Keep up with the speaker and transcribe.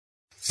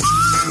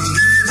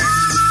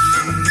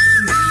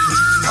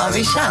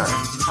آویشن،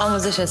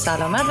 آموزش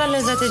سلامت و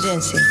لذت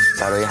جنسی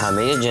برای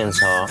همه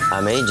جنس‌ها،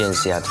 همه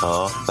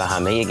جنسیت‌ها و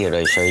همه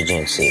گرایش‌های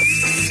جنسی.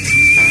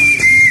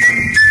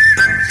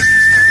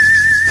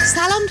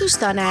 سلام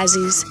دوستان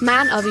عزیز،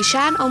 من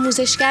آویشن،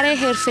 آموزشگر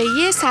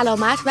حرفه‌ای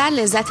سلامت و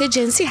لذت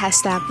جنسی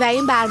هستم و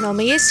این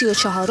برنامه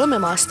 34م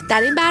ماست.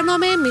 در این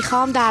برنامه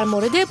میخوام در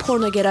مورد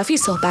پورنوگرافی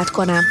صحبت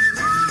کنم.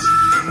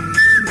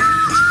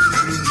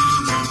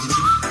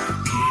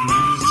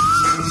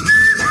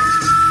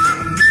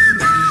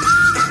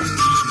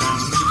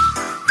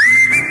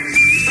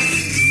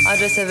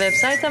 آدرس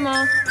وبسایت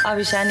ما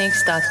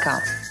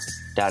آویشنx.com.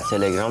 در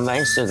تلگرام و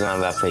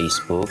اینستاگرام و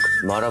فیسبوک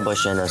ما را با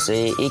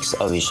شناسه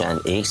X آویشن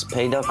X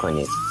پیدا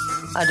کنید.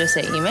 آدرس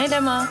ایمیل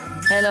ما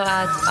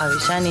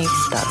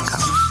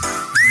hello@avishanx.com.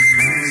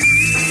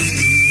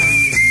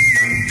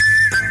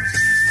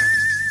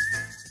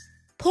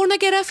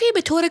 پورنوگرافی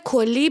به طور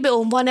کلی به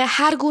عنوان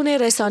هر گونه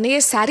رسانه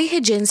صریح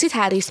جنسی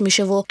تعریف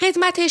میشه و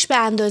قدمتش به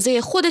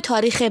اندازه خود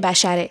تاریخ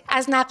بشره.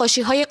 از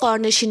نقاشی‌های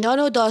غارنشینان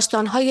و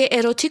داستان‌های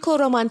اروتیک و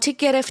رمانتیک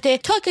گرفته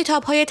تا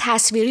کتاب‌های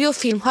تصویری و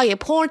فیلم‌های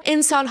پورن،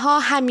 انسان‌ها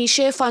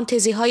همیشه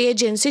فانتزی‌های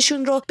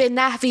جنسیشون رو به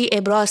نحوی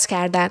ابراز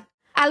کردن.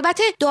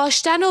 البته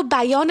داشتن و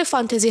بیان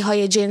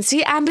فانتزی‌های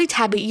جنسی امری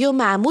طبیعی و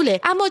معموله،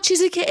 اما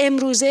چیزی که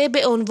امروزه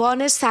به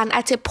عنوان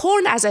صنعت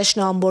پورن ازش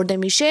نام برده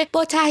میشه،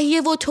 با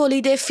تهیه و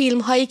تولید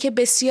فیلم‌هایی که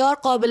بسیار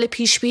قابل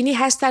پیش‌بینی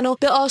هستن و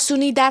به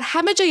آسونی در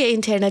همه جای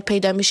اینترنت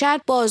پیدا میشن،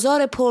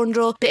 بازار پورن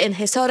رو به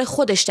انحصار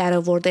خودش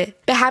درآورده.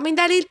 به همین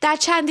دلیل در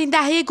چندین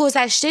دهه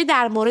گذشته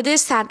در مورد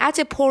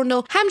صنعت پورن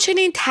و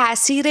همچنین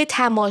تأثیر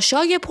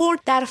تماشای پورن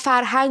در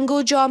فرهنگ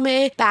و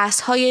جامعه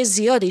بحث‌های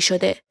زیادی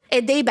شده.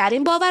 عده‌ای بر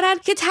این باورن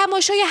که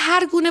تماشای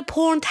هر گونه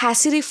پورن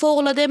تأثیری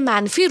فوق‌العاده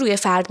منفی روی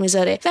فرد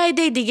میذاره و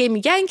عده دیگه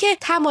میگن که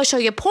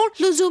تماشای پورن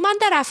لزوما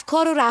در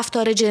افکار و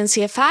رفتار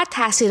جنسی فرد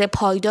تأثیر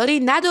پایداری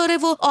نداره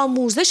و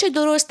آموزش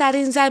درست در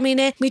این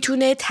زمینه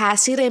میتونه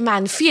تأثیر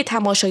منفی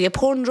تماشای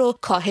پورن رو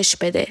کاهش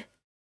بده.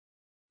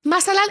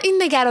 مثلا این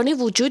نگرانی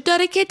وجود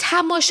داره که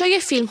تماشای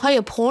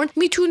فیلم‌های پورن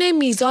میتونه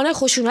میزان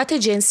خشونت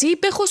جنسی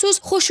به خصوص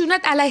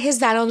خشونت علیه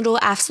زنان رو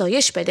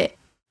افزایش بده.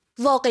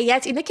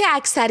 واقعیت اینه که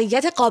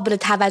اکثریت قابل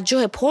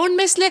توجه پورن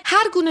مثل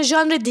هر گونه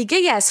ژانر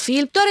دیگه‌ای از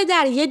فیلم داره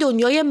در یه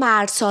دنیای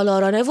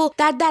مردسالارانه و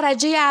در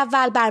درجه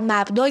اول بر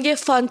مبنای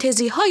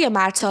فانتزی‌های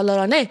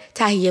مردسالارانه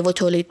تهیه و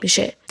تولید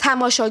میشه.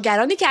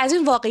 تماشاگرانی که از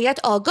این واقعیت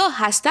آگاه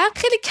هستن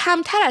خیلی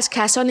کمتر از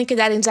کسانی که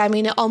در این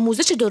زمینه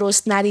آموزش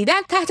درست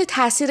ندیدن تحت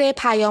تاثیر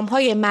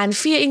پیام‌های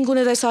منفی این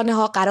گونه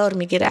رسانه‌ها قرار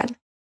میگیرن.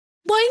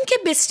 با اینکه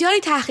بسیاری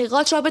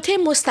تحقیقات رابطه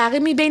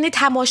مستقیمی بین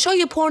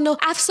تماشای پورن و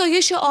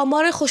افزایش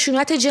آمار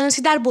خشونت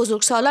جنسی در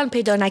بزرگسالان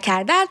پیدا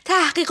نکردند،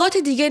 تحقیقات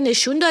دیگه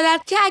نشون دادند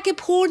که اگه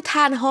پورن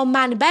تنها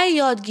منبع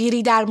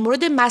یادگیری در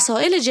مورد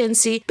مسائل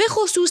جنسی به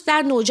خصوص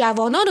در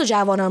نوجوانان و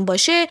جوانان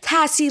باشه،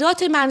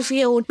 تأثیرات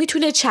منفی اون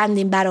میتونه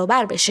چندین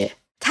برابر بشه.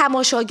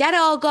 تماشاگر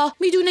آگاه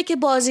میدونه که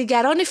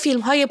بازیگران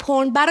فیلم‌های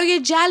پورن برای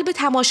جلب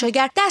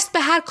تماشاگر دست به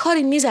هر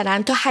کاری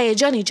میزنن تا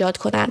هیجان ایجاد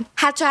کنن،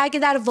 حتی اگه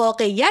در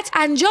واقعیت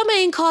انجام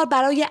این کار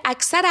برای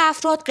اکثر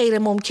افراد غیر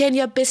ممکن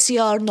یا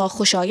بسیار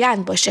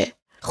ناخوشایند باشه.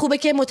 خوبه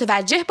که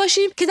متوجه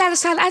باشیم که در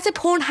صنعت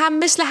پورن هم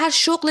مثل هر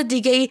شغل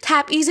دیگه‌ای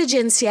تبعیض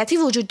جنسیتی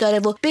وجود داره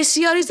و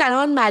بسیاری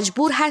زنان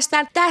مجبور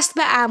هستن دست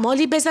به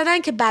اعمالی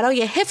بزنن که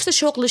برای حفظ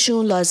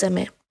شغلشون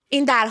لازمه.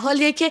 این در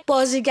حالیه که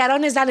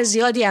بازیگران زن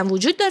زیادی هم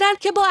وجود دارن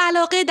که با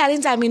علاقه در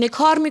این زمینه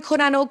کار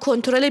میکنن و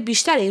کنترل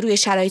بیشتری روی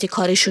شرایط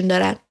کارشون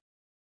دارن.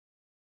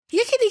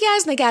 یکی دیگه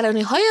از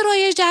نگرانی‌های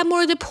رایج در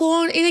مورد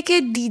پورن اینه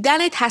که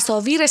دیدن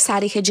تصاویر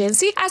صریح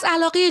جنسی از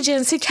علاقه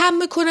جنسی کم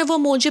میکنه و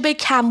موجب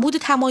کمبود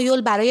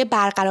تمایل برای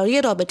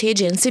برقراری رابطه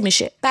جنسی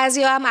میشه.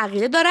 بعضی‌ها هم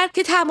عقیده دارن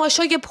که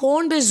تماشای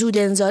پورن به زود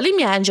انزالی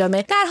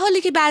میانجامه، در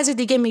حالی که بعضی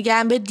دیگه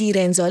میگن به دیر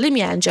انزالی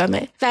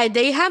میانجامه و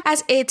عده‌ای هم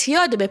از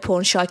اعتیاد به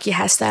پورن شاکی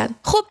هستن.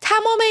 خب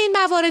تمام این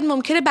موارد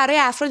ممکنه برای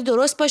افراد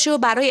درست باشه و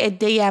برای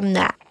عده‌ای هم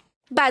نه.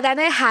 بدن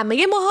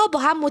همه ماها با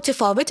هم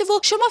متفاوته و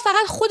شما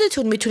فقط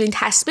خودتون میتونین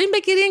تصمیم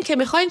بگیرین که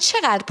میخواین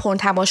چقدر پورن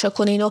تماشا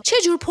کنین و چه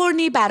جور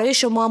پورنی برای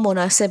شما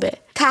مناسبه.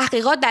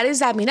 تحقیقات در این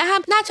زمینه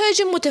هم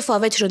نتایج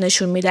متفاوتی رو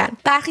نشون میدن.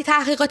 برخی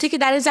تحقیقاتی که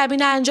در این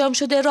زمینه انجام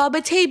شده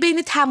رابطه‌ای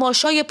بین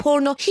تماشای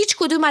پورن و هیچ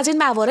کدوم از این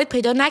موارد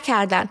پیدا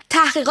نکردن.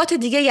 تحقیقات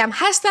دیگه‌ای هم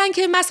هستن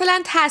که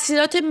مثلا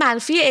تاثیرات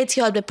منفی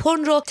اعتیاد به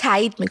پورن رو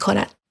تایید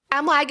میکنن.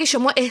 اما اگه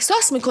شما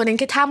احساس میکنین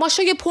که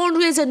تماشای پورن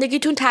روی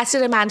زندگیتون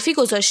تاثیر منفی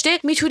گذاشته،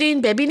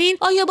 میتونین ببینین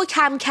آیا با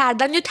کم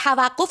کردن یا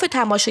توقف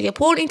تماشای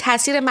پورن این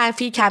تاثیر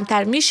منفی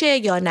کمتر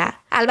میشه یا نه.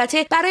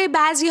 البته برای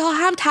بعضی‌ها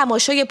هم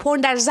تماشای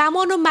پورن در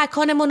زمان و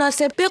مکان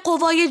مناسب به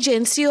قوای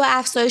جنسی و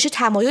افزایش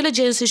تمایل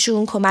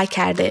جنسیشون کمک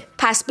کرده.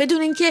 پس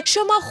بدونین که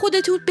شما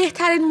خودتون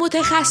بهترین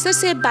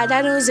متخصص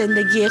بدن و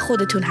زندگی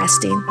خودتون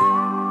هستین.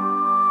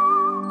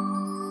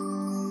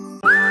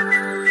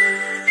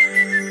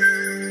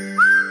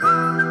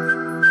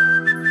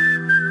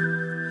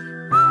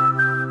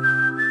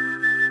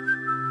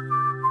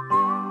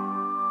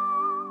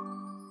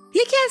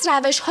 یکی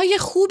از روش‌های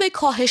خوب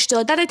کاهش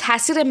دادن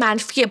تاثیر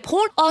منفی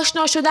پورن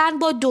آشنا شدن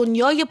با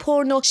دنیای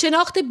پورن و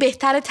شناخت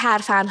بهتر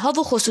ترفندها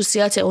و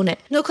خصوصیات اونه.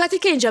 نکاتی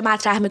که اینجا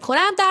مطرح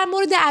میکنم در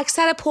مورد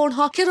اکثر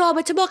پورن‌ها که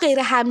رابطه با غیر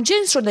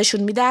همجنس رو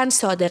نشون میدن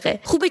صادقه.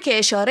 خوبه که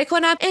اشاره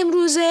کنم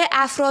امروزه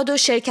افراد و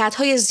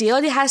شرکت‌های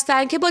زیادی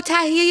هستن که با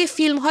تهیه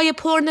فیلم‌های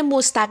پورن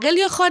مستقل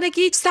یا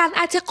خانگی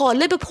صنعت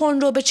قالب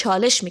پورن رو به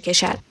چالش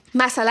میکشن.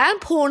 مثلا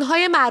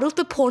پورن‌های معروف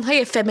به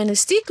پورن‌های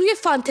فمینیستی روی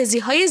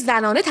فانتزی‌های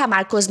زنانه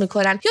تمرکز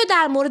میکنن یا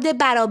در مورد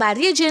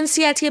برابری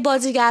جنسیتی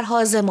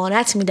بازیگرها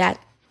ضمانت میدن.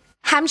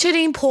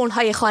 همچنین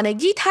پورن‌های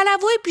خانگی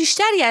تنوع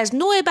بیشتری از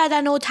نوع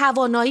بدن و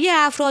توانایی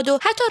افراد و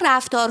حتی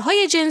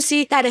رفتارهای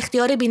جنسی در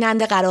اختیار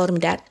بیننده قرار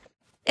میدن.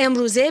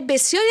 امروزه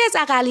بسیاری از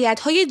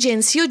اقلیت‌های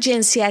جنسی و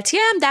جنسیتی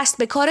هم دست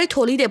به کار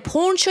تولید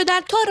پورن شدن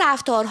تا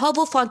رفتارها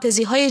و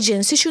فانتزی‌های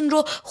جنسیشون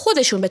رو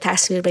خودشون به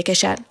تصویر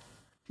بکشن.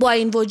 با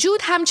این وجود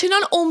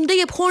همچنان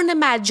عمده پورن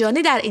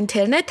مجانی در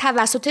اینترنت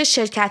توسط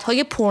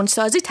شرکت‌های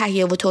پورنسازی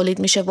تهیه و تولید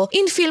میشه و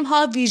این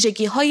فیلم‌ها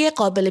ویژگی‌های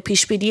قابل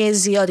پیش‌بینی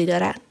زیادی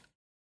دارن.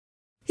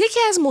 یکی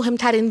از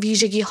مهمترین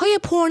ویژگی‌های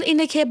پورن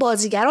اینه که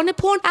بازیگران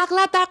پورن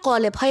اغلب در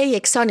قالب‌های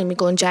یکسانی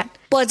می‌گنجن.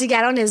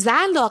 بازیگران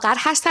زن لاغر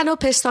هستن و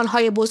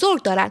پستان‌های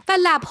بزرگ دارن و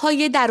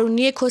لب‌های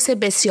درونی کس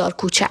بسیار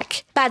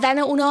کوچک. بدن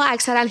اونا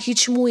اکثرا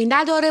هیچ مویی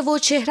نداره و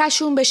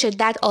چهرهشون به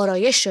شدت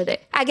آرایش شده.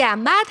 اگر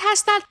مرد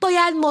هستن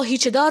باید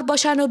ماهیچه‌دار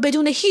باشن و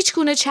بدون هیچ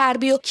گونه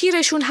چربی و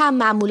کیرشون هم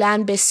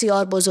معمولاً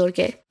بسیار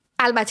بزرگه.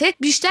 البته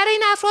بیشتر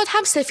این افراد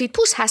هم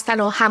سفیدپوست هستن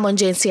و همان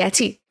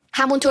جنسیتی.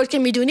 همونطور که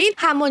میدونین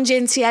همان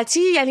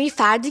جنسیتی یعنی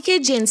فردی که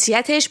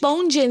جنسیتش با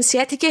اون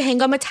جنسیتی که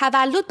هنگام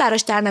تولد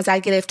براش در نظر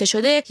گرفته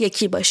شده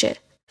یکی باشه.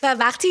 و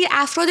وقتی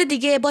افراد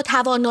دیگه با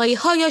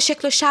توانایی‌ها یا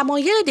شکل و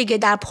شمایل دیگه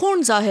در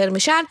پورن ظاهر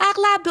میشن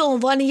اغلب به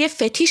عنوان یه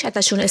فتیش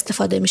ازشون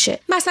استفاده میشه.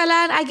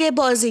 مثلا اگه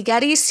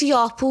بازیگری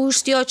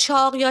سیاه‌پوست یا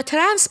چاق یا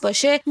ترنس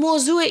باشه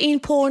موضوع این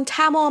پورن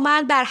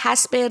تماماً بر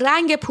حسب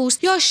رنگ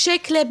پوست یا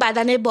شکل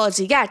بدن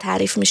بازیگر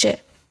تعریف میشه.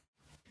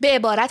 به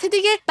عبارت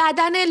دیگه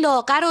بدن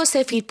لاغر و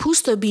سفید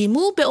پوست و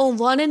بیمو به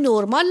عنوان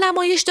نرمال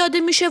نمایش داده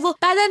میشه و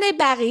بدن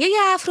بقیه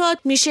افراد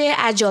میشه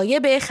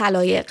عجایب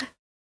خلایق.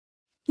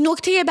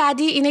 نکته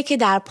بعدی اینه که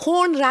در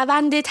پورن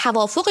روند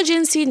توافق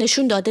جنسی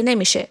نشون داده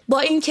نمیشه. با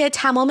اینکه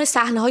تمام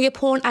صحنه‌های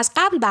پورن از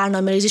قبل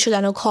برنامه‌ریزی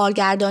شدن و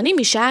کارگردانی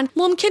میشن،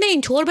 ممکنه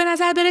اینطور به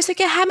نظر برسه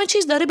که همه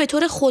چیز داره به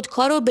طور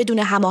خودکار و بدون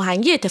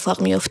هماهنگی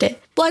اتفاق میفته.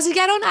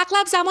 بازیگران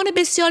اغلب زمان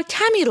بسیار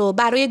کمی رو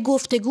برای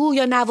گفتگو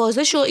یا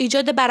نوازش و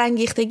ایجاد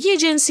برانگیختگی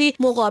جنسی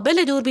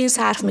مقابل دوربین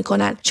صرف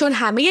میکنن، چون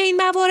همه این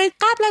موارد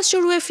قبل از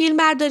شروع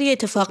فیلمبرداری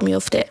اتفاق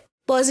میفته.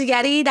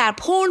 بازیگری در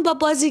پورن با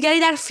بازیگری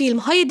در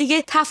فیلم‌های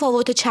دیگه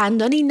تفاوت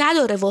چندانی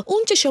نداره و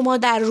اون چه شما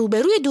در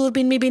روبروی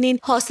دوربین می‌بینین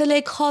حاصل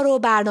کار و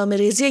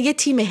برنامه‌ریزی یه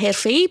تیم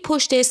حرفه‌ای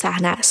پشت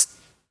صحنه است.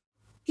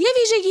 یه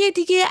ویژگی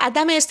دیگه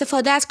عدم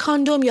استفاده از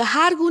کاندوم یا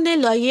هر گونه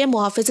لایه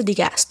محافظ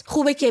دیگه است.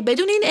 خوبه که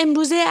بدونین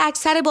امروزه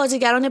اکثر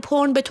بازیگران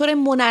پورن به طور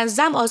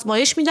منظم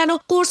آزمایش میدن و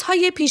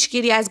قرص‌های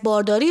پیشگیری از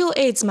بارداری و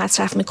ایدز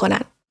مصرف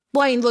میکنن.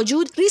 با این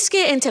وجود ریسک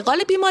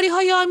انتقال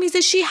بیماری‌های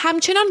آمیزشی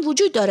همچنان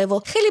وجود داره و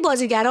خیلی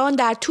بازیگران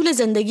در طول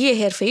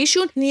زندگی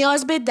حرفه‌ایشون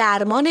نیاز به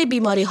درمان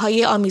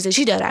بیماری‌های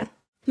آمیزشی دارن.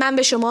 من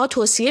به شما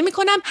توصیه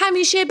میکنم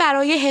همیشه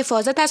برای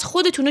حفاظت از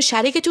خودتون و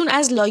شریکتون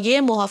از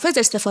لایه محافظ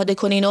استفاده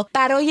کنین و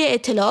برای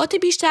اطلاعات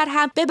بیشتر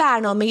هم به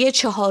برنامه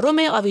چهارم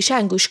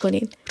آویشن گوش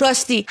کنین.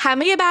 راستی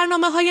همه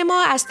برنامه‌های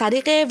ما از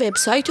طریق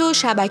وبسایت و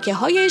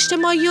شبکه‌های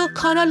اجتماعی و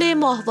کانال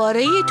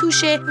ماهواره‌ای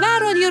توشه و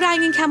رادیو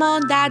رنگین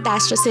کمان در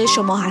دسترس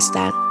شما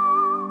هستن.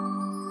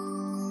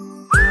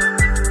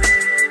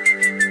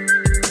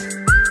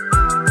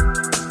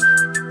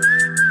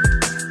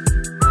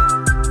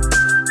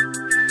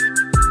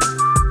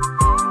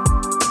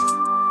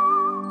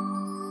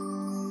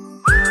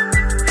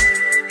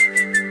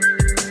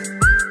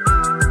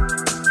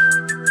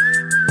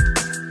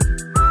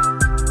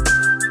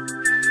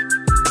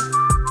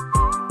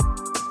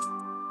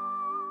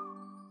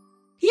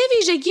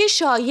 ویژگی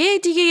شایع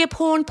دیگه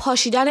پورن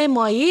پاشیدن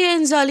مایع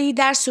انزالی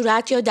در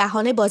صورت یا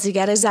دهان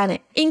بازیگر زنه.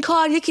 این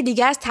کار یکی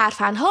دیگه از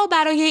ترفندها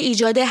برای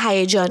ایجاد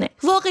هیجانه.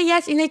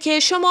 واقعیت اینه که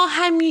شما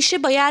همیشه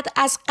باید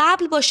از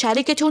قبل با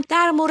شریکتون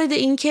در مورد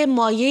اینکه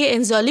مایع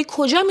انزالی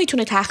کجا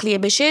میتونه تخلیه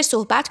بشه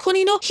صحبت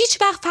کنین و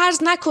هیچ وقت فرض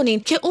نکنین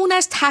که اون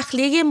از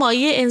تخلیه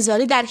مایع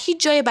انزالی در هیچ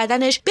جای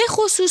بدنش به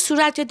خصوص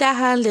صورت یا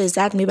دهن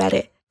لذت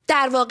میبره.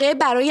 در واقع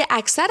برای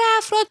اکثر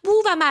افراد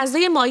بو و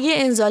مزه مایع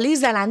انزالی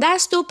زننده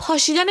است و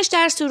پاشیدنش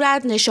در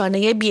صورت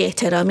نشانه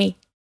بی‌احترامی.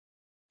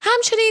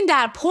 همچنین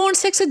در پورن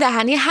سکس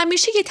دهنی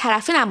همیشه یک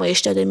طرفه نمایش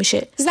داده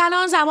میشه.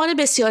 زنان زمان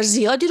بسیار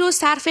زیادی رو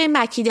صرف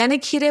مکیدن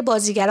کیر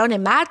بازیگران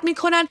مرد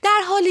میکنن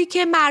در حالی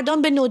که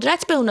مردان به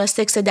ندرت به اونا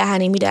سکس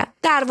دهنی میدن.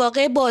 در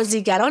واقع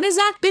بازیگران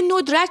زن به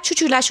ندرت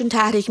چوچولشون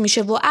تحریک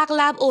میشه و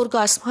اغلب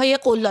ارگاسم های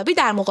قلابی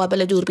در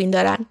مقابل دوربین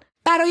دارن.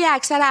 برای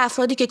اکثر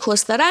افرادی که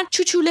کست دارن،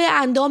 چوچوله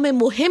اندام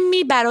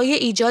مهمی برای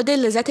ایجاد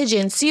لذت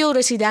جنسی و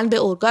رسیدن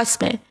به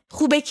ارگاسمه.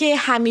 خوبه که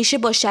همیشه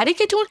با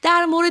شریکتون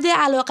در مورد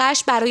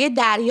علاقش برای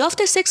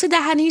دریافت سکس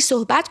دهنی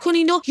صحبت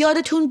کنین و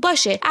یادتون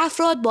باشه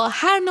افراد با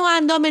هر نوع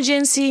اندام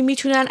جنسی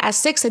میتونن از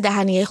سکس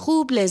دهنی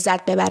خوب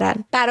لذت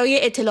ببرن.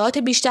 برای اطلاعات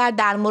بیشتر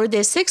در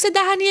مورد سکس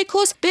دهنی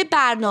کست به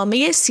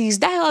برنامه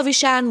 13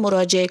 آویشن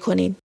مراجعه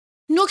کنین.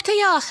 نکته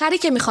آخری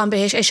که میخوام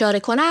بهش اشاره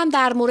کنم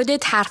در مورد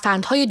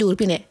ترفندهای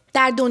دوربینه.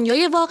 در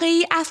دنیای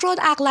واقعی افراد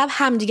اغلب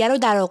همدیگر رو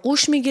در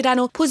آغوش میگیرن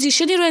و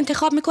پوزیشنی رو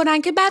انتخاب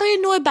میکنن که برای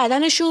نوع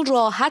بدنشون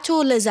راحت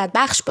و لذت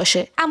بخش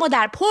باشه. اما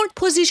در پورن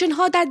پوزیشن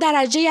ها در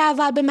درجه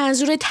اول به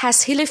منظور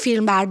تسهیل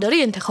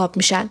فیلمبرداری انتخاب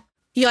میشن.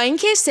 یا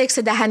اینکه سکس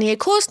دهنی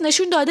کست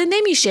نشون داده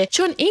نمیشه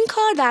چون این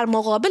کار در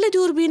مقابل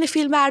دوربین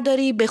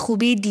فیلمبرداری به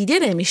خوبی دیده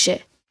نمیشه.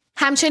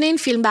 همچنین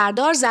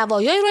فیلمبردار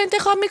زوایایی رو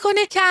انتخاب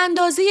میکنه که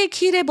اندازه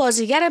کیر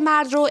بازیگر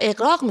مرد رو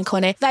اغراق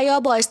میکنه و یا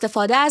با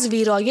استفاده از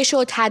ویرایش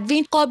و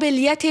تدوین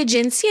قابلیت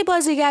جنسی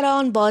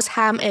بازیگران باز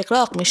هم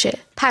اغراق میشه.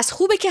 پس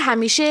خوبه که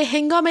همیشه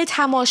هنگام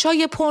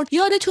تماشای پورن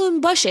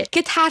یادتون باشه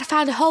که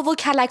ترفندها و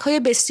کلک‌های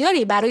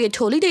بسیاری برای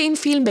تولید این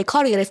فیلم به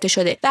کار گرفته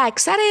شده و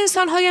اکثر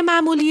انسان‌های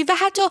معمولی و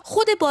حتی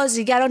خود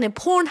بازیگران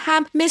پورن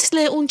هم مثل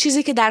اون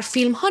چیزی که در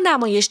فیلم‌ها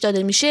نمایش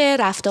داده میشه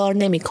رفتار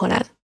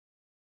نمی‌کنن.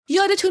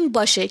 یادتون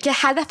باشه که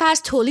هدف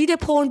از تولید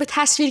پورن به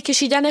تصویر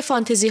کشیدن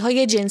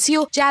فانتزی‌های جنسی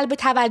و جلب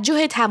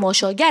توجه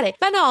تماشاگره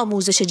و نه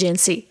آموزش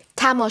جنسی.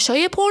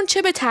 تماشای پورن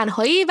چه به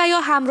تنهایی و یا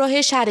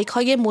همراه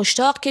شریک‌های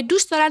مشتاق که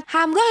دوست دارن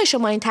همراه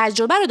شما این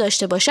تجربه رو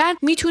داشته باشن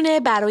میتونه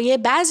برای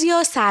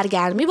بعضیا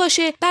سرگرمی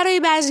باشه، برای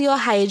بعضیا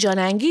هیجان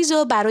انگیز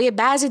و برای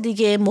بعضی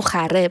دیگه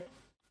مخرب.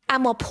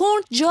 اما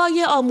پورن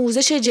جای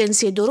آموزش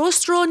جنسی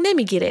درست رو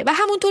نمیگیره و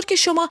همونطور که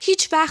شما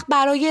هیچ وقت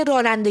برای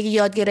رانندگی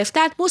یاد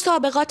گرفتن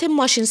مسابقات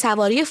ماشین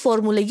سواری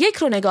فرمول 1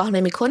 رو نگاه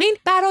نمی‌کنین،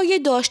 برای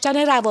داشتن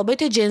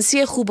روابط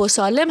جنسی خوب و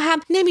سالم هم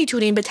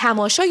نمیتونین به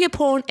تماشای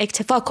پورن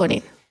اکتفا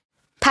کنین.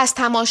 پس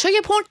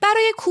تماشای پورن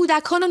برای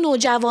کودکان و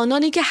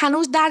نوجوانانی که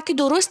هنوز درک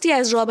درستی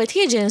از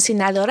رابطه جنسی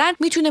ندارن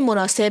میتونه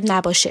مناسب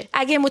نباشه.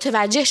 اگه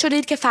متوجه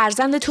شدید که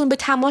فرزندتون به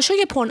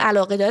تماشای پورن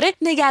علاقه داره،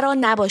 نگران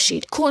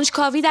نباشید.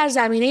 کنجکاوی در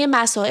زمینه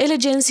مسائل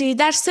جنسی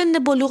در سن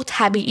بلوغ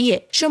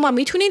طبیعیه. شما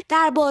میتونید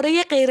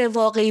درباره غیر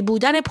واقعی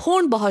بودن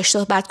پورن باهاش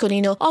صحبت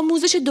کنین و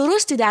آموزش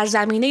درستی در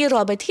زمینه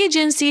رابطه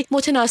جنسی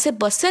متناسب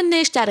با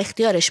سنش در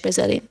اختیارش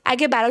بذارین.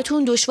 اگه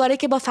براتون دشواره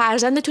که با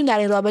فرزندتون در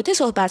این رابطه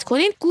صحبت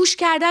کنین، گوش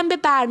کردن به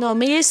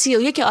برنامه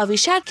 31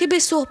 آویشن که به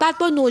صحبت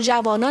با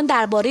نوجوانان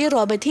درباره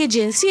رابطه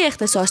جنسی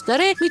اختصاص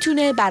داره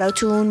میتونه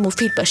براتون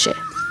مفید باشه.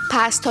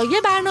 پس تا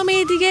یه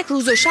برنامه دیگه،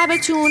 روز و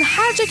شبتون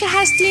هر جا که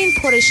هستین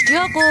پر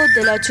اشتیاق و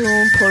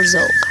دلاتون پر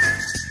ذوق.